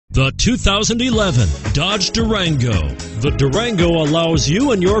The 2011 Dodge Durango. The Durango allows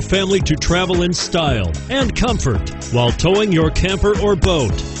you and your family to travel in style and comfort while towing your camper or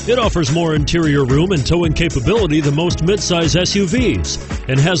boat. It offers more interior room and towing capability than most midsize SUVs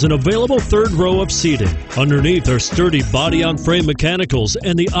and has an available third row of seating. Underneath are sturdy body-on-frame mechanicals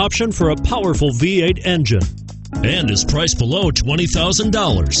and the option for a powerful V8 engine, and is priced below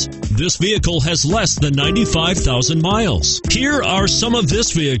 $20,000. This vehicle has less than 95,000 miles. Here are some of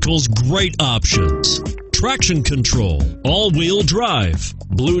this vehicle's great options: traction control, all-wheel drive,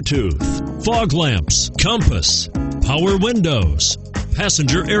 Bluetooth, fog lamps, compass, power windows,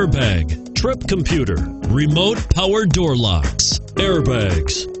 passenger airbag, trip computer, remote power door locks,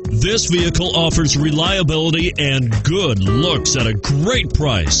 airbags. This vehicle offers reliability and good looks at a great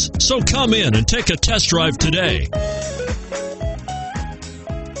price. So come in and take a test drive today.